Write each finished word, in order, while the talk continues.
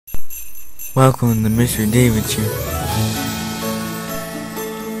Welcome to Mr. David Show,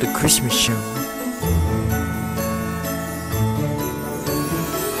 the Christmas show.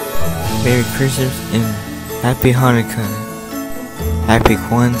 Merry Christmas and Happy Hanukkah. Happy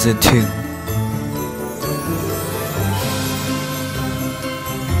Kwanzaa too.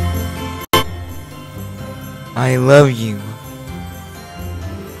 I love you.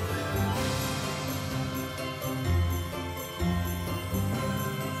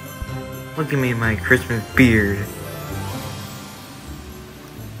 Look at me in my Christmas beard.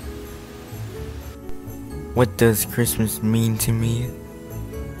 What does Christmas mean to me?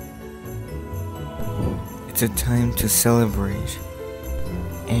 It's a time to celebrate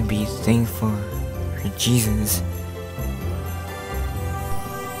and be thankful for Jesus.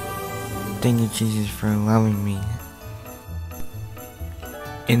 Thank you, Jesus, for loving me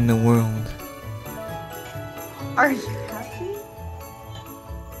in the world. Are you happy?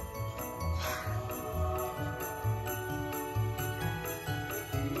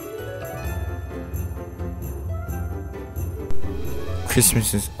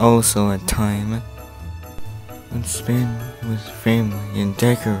 Christmas is also a time when spent with family and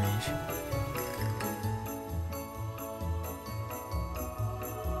decorate.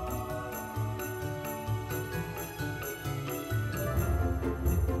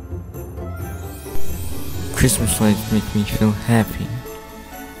 Christmas lights make me feel happy.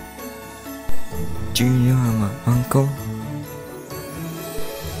 Do you know I'm an uncle?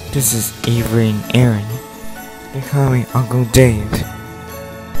 This is Avery and Aaron. They call me Uncle Dave.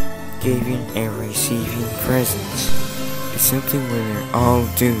 Giving and receiving presents is something we all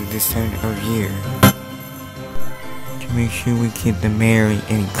do this time of year to make sure we keep the merry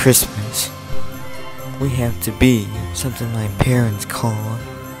in Christmas. We have to be something my parents call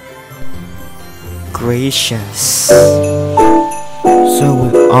gracious. So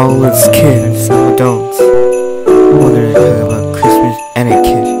with all us kids and adults, we're gonna talk about Christmas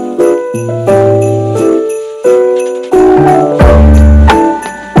etiquette.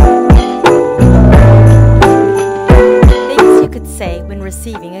 Things you could say when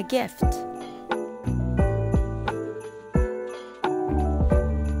receiving a gift.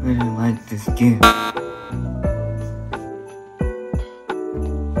 Really like this gift.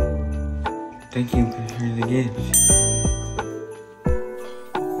 Thank you for the gift.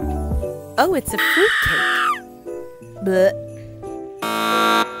 Oh, it's a fruitcake. Bleh.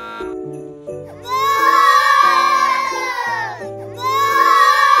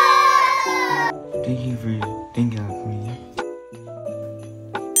 Thank you for thinking of me.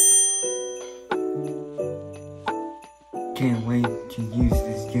 Can't wait to use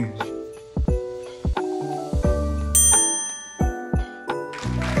this gift.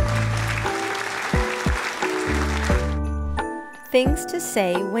 Things to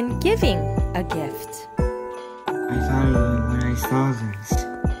say when giving a gift. I thought of you when I saw this.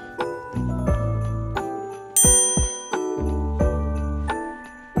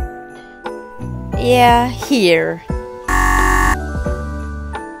 Yeah, here. I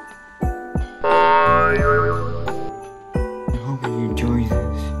hope you enjoy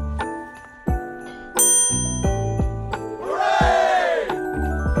this.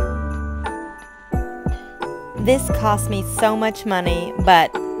 This cost me so much money,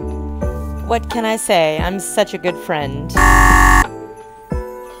 but what can I say? I'm such a good friend.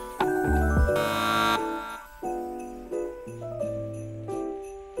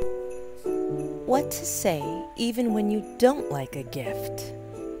 What to say even when you don't like a gift?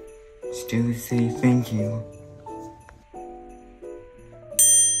 Still say thank you.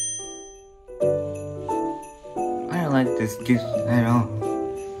 I don't like this gift at all.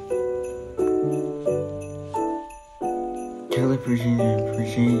 Tell the person you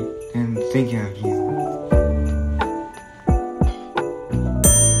appreciate and think of you.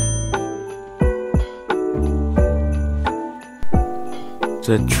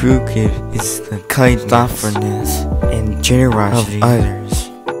 The true gift is the kindness, thoughtfulness, and generosity of others.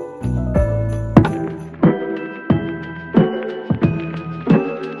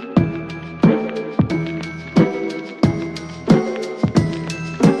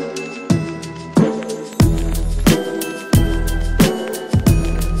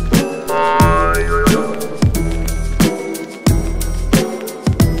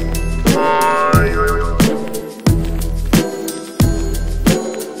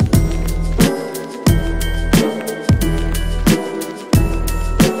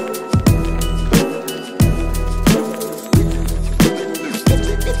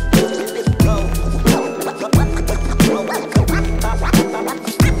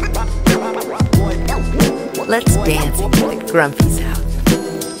 Let's dance and get the grumpies out.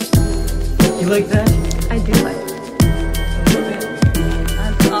 like that? I do like it.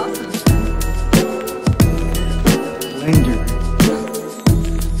 That's awesome. Blender.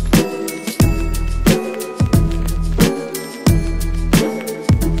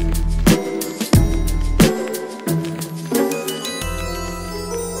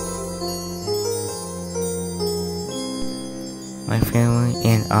 My family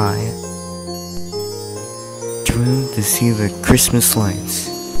and I drove to see the Christmas lights,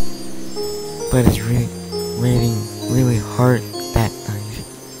 but it's raining really hard that night.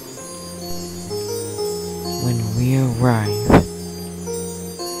 When we arrived,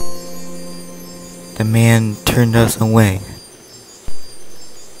 the man turned us away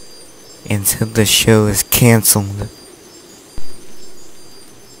and said the show is canceled.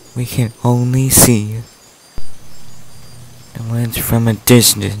 We can only see the lights from a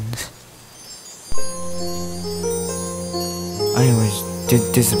distance. I was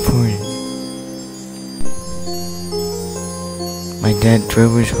disappointed. My dad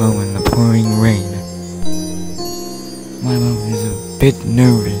drove us home in the pouring rain. My mom is a bit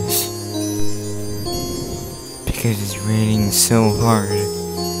nervous because it's raining so hard.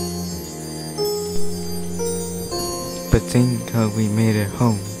 But thank God we made it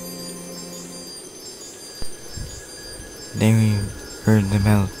home. Then we heard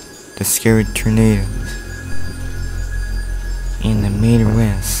about the scary tornadoes in the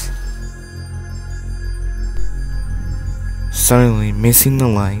Midwest. Suddenly missing the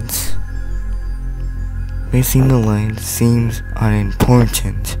lights. Missing the lights seems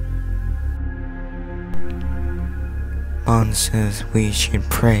unimportant. Mom says we should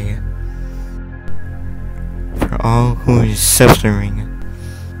pray for all who is suffering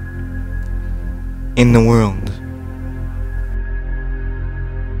in the world.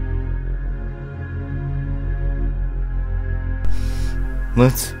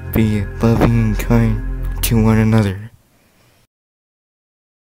 Let's be loving and kind to one another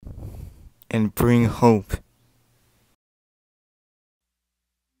and bring hope.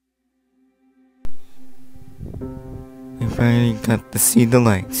 We finally got to see the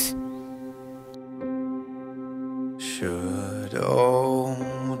lights. Should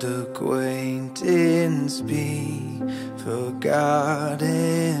old acquaintance be forgotten,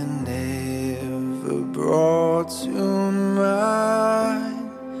 never brought to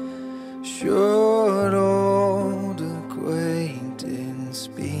mind? Should old acquaintance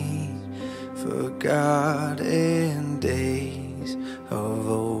be forgotten, days of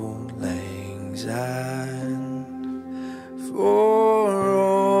old lang syne? For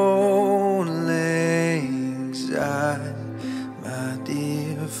old lang syne, my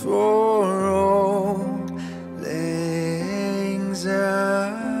dear, for old lang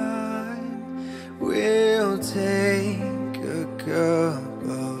syne, we'll take a cup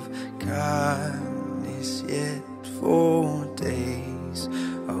of kindness yet for days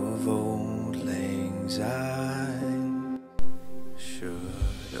of old lang syne.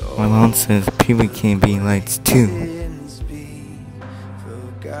 My mom says people can be lights too. Be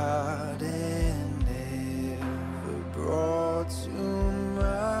forgotten, never brought to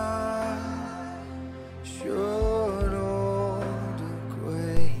mind. Should old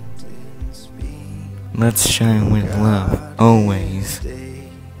acquaintance be Let's shine with love always.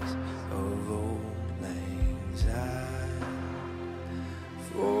 days of old lang syne?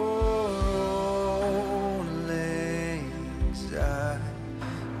 For old lang syne,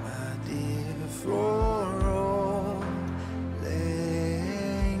 my dear, for old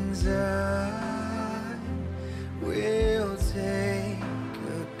lang syne, we'll take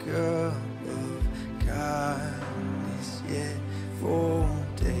a cup of kindness yet for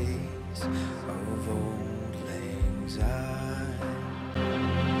days of old lang syne.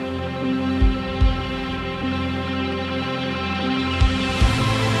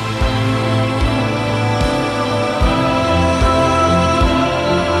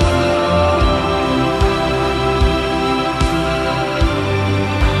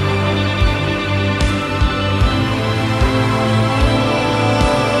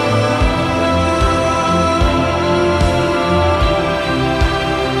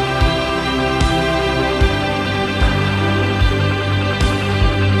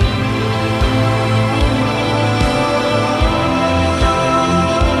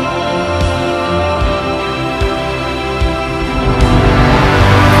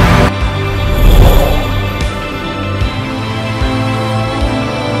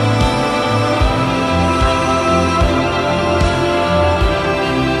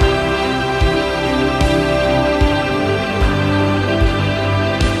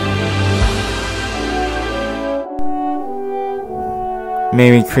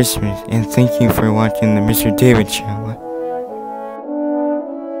 Merry Christmas, and thank you for watching the Mr. David Show.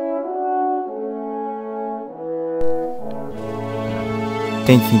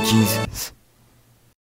 Thank you, Jesus.